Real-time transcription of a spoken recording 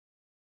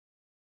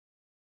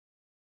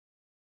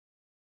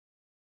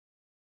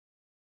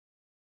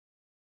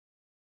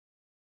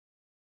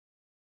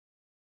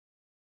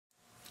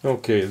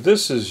Okay,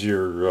 this is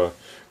your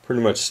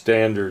pretty much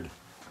standard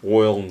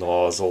oil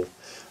nozzle.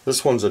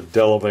 This one's a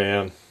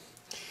Delavan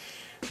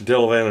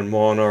and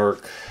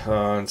Monarch,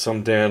 and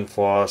some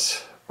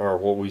Danfoss are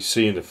what we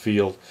see in the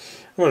field.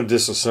 I'm going to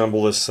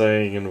disassemble this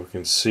thing and we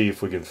can see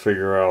if we can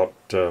figure out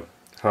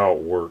how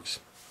it works.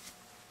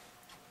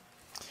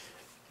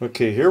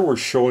 Okay, here we're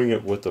showing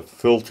it with the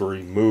filter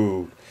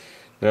removed.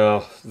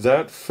 Now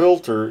that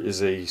filter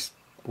is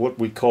what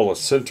we call a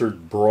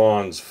sintered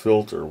bronze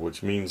filter,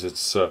 which means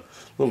it's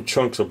little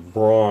chunks of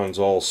bronze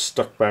all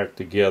stuck back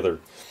together.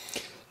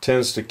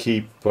 Tends to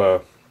keep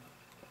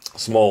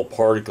small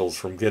particles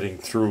from getting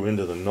through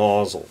into the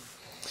nozzle.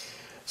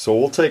 So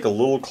we'll take a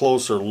little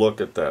closer look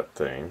at that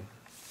thing.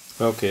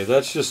 Okay,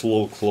 that's just a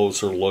little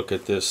closer look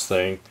at this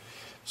thing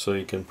so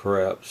you can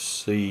perhaps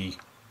see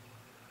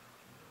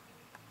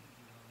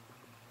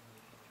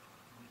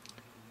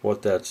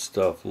what that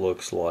stuff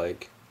looks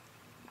like.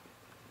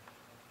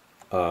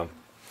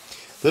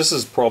 This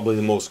is probably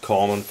the most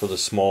common for the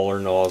smaller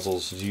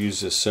nozzles to use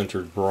this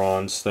sintered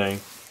bronze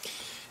thing,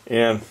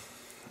 and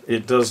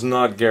it does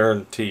not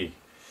guarantee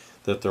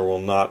that there will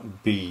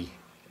not be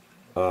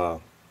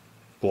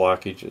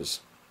blockages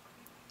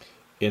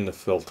in the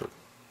filter.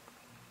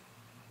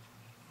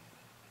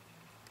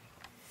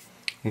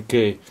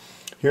 Okay,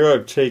 here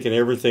I've taken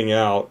everything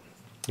out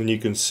and you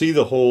can see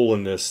the hole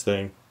in this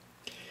thing.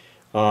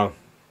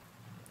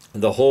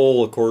 The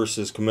hole, of course,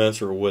 is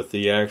commensurate with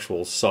the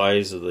actual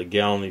size of the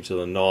gallonage of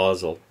the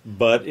nozzle,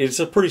 but it's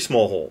a pretty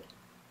small hole.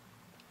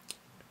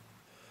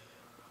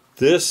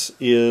 This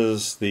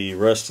is the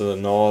rest of the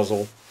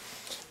nozzle.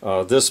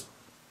 This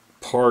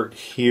part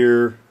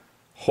here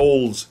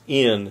holds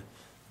in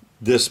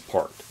this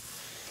part.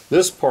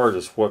 This part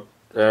is what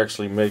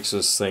actually makes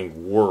this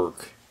thing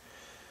work.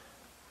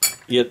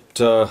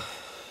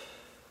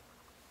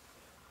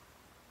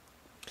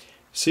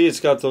 See, it's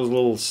got those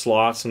little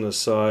slots on the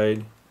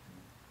side.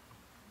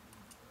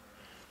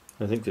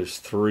 I think there's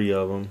 3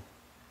 of them.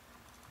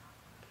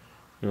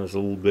 It's a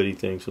little bitty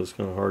thing, so it's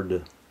kind of hard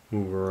to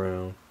move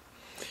around.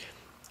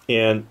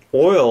 And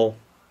oil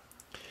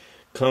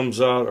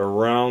comes out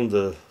around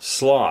the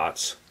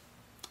slots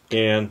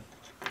and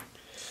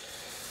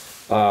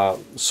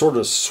sort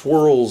of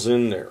swirls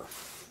in there.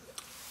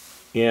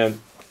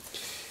 And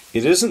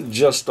it isn't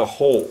just a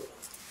hole.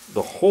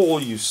 The hole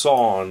you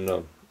saw on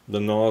the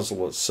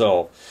nozzle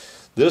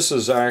itself, this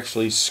is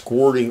actually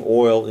squirting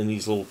oil in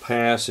these little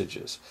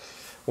passages.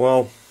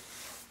 Well,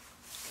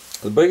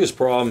 the biggest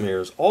problem here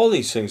is all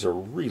these things are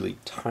really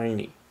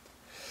tiny,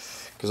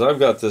 because I've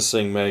got this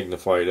thing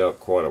magnified up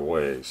quite a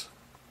ways.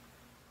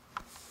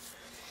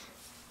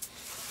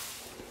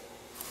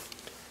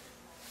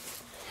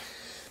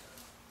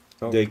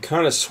 They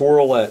kind of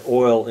swirl that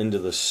oil into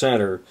the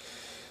center,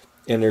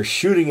 and they're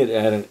shooting it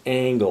at an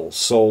angle,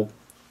 so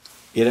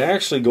it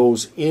actually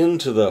goes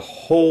into the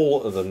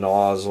hole of the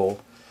nozzle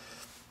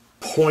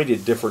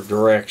pointed different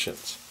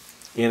directions,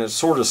 and it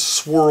sort of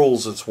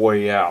swirls its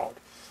way out.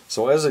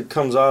 So as it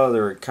comes out of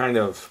there, it's kind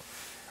of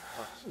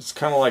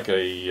like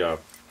a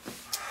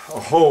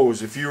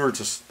hose. If you were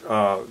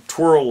to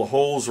twirl the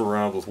hose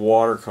around with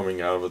water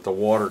coming out of it, the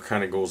water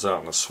kind of goes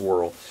out in a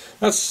swirl.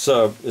 That's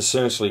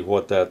essentially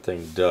what that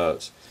thing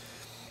does.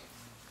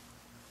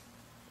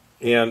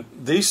 And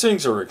these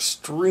things are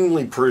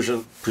extremely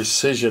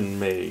precision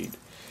made.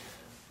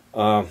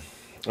 I'm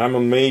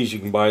amazed you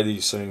can buy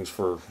these things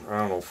for,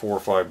 I don't know, $4 or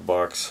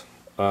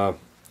 $5.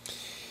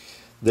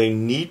 They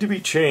need to be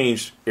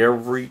changed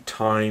every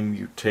time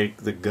you take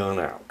the gun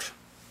out.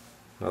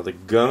 Now the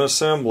gun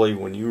assembly,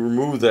 when you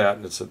remove that,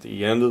 and it's at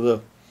the end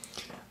of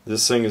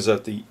this thing is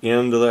at the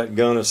end of that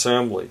gun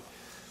assembly.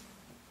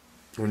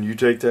 When you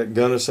take that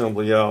gun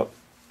assembly out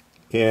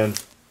and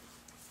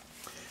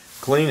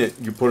clean it,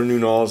 you put a new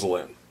nozzle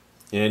in,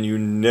 and you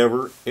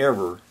never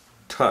ever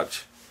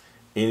touch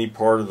any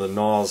part of the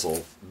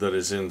nozzle that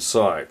is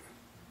inside.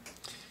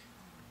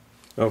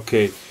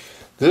 Okay,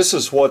 this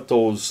is what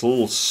those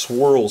little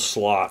swirl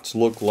slots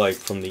look like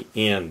from the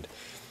end.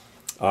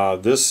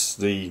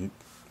 The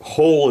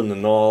hole in the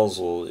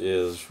nozzle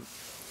is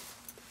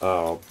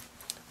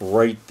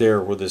right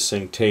there where this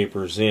thing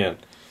tapers in,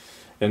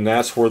 and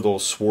that's where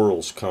those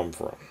swirls come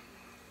from.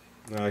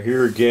 Now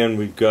here again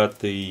we've got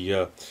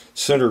the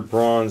sintered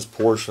bronze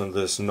portion of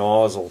this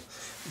nozzle.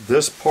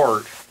 This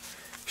part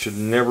should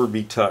never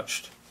be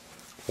touched.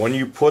 When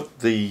you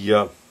put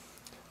the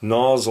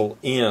nozzle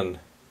in,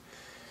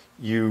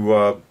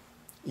 you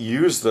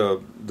use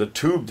the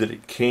tube that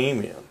it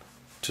came in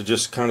to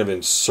just kind of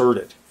insert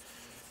it.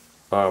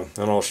 And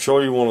I'll show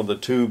you one of the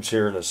tubes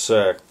here in a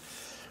sec.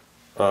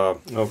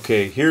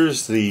 Okay,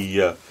 here's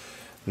the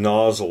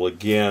nozzle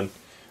again.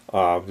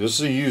 This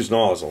is a used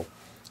nozzle,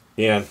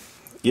 and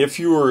if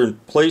you were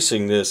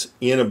placing this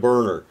in a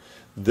burner,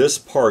 this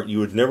part, you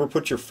would never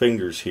put your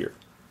fingers here.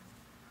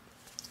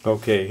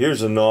 Okay,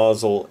 here's a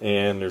nozzle,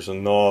 and there's a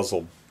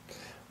nozzle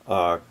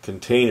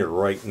container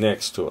right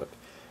next to it.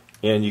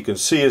 And you can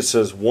see it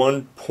says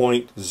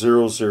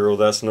 1.00,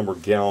 that's the number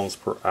of gallons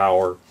per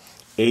hour.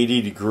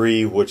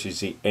 80°, which is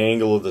the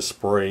angle of the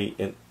spray,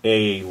 and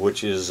A,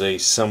 which is a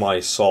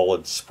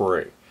semi-solid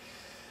spray.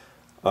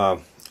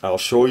 I'll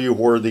show you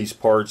where these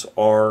parts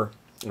are,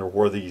 or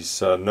where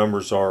these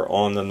numbers are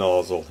on the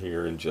nozzle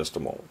here in just a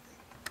moment.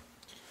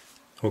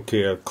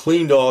 Okay, I've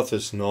cleaned off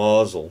this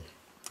nozzle,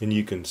 and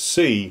you can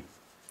see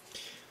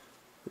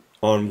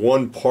on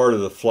one part of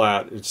the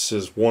flat it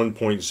says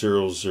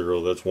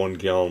 1.00, that's 1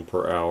 gallon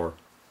per hour.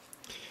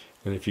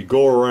 And if you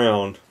go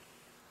around,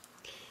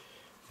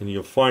 and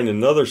you'll find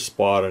another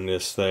spot on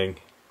this thing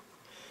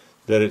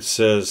that it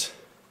says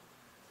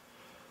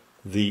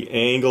the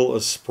angle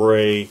of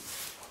spray,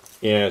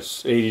 and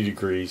it's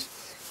 80°,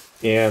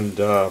 and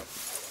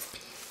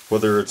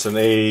whether it's an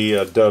A,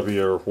 a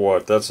W, or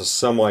what, that's a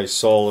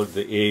semi-solid.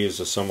 The A is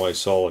a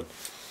semi-solid.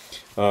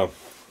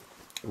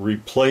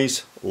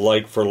 Replace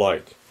like for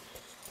like.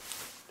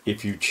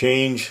 If you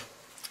change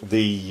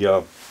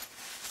the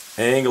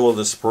angle of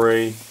the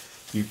spray,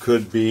 you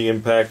could be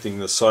impacting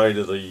the side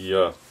of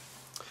the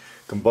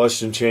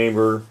combustion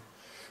chamber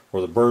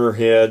or the burner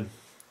head.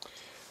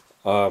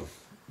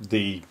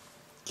 The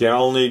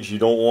gallonage, you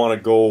don't want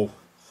to go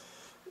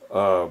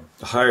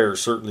higher,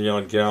 certainly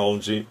on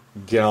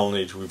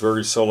gallonage. We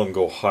very seldom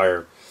go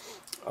higher.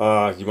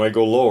 You might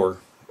go lower,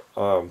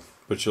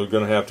 but you're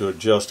going to have to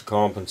adjust to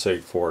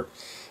compensate for it.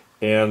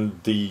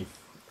 And the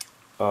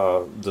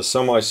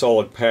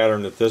semi-solid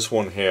pattern that this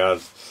one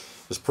has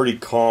is pretty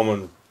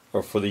common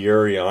for the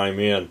area I'm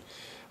in,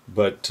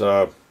 but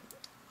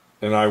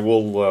and I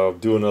will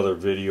do another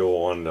video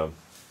on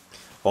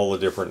all the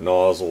different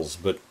nozzles,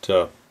 but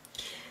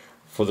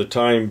for the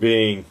time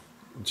being,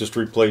 just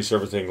replace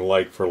everything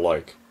like for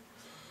like,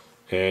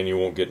 and you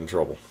won't get in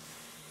trouble.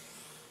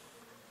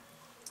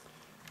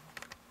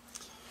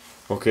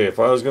 Okay, if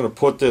I was going to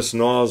put this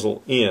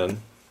nozzle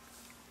in,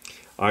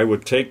 I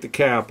would take the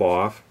cap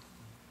off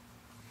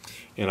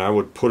and I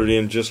would put it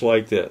in just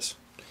like this,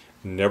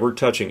 never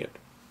touching it.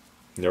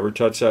 Never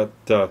touch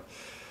that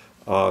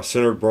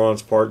centered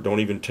bronze part. Don't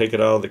even take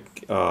it out of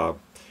the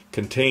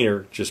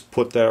container. Just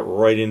put that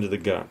right into the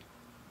gun.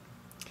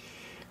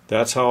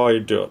 That's how I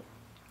do it.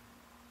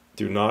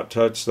 Do not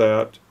touch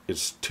that.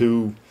 It's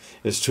too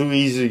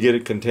easy to get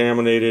it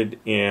contaminated,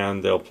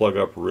 and they'll plug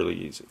up really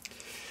easy.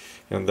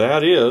 And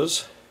that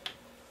is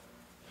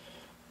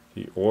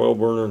the oil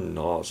burner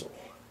nozzle.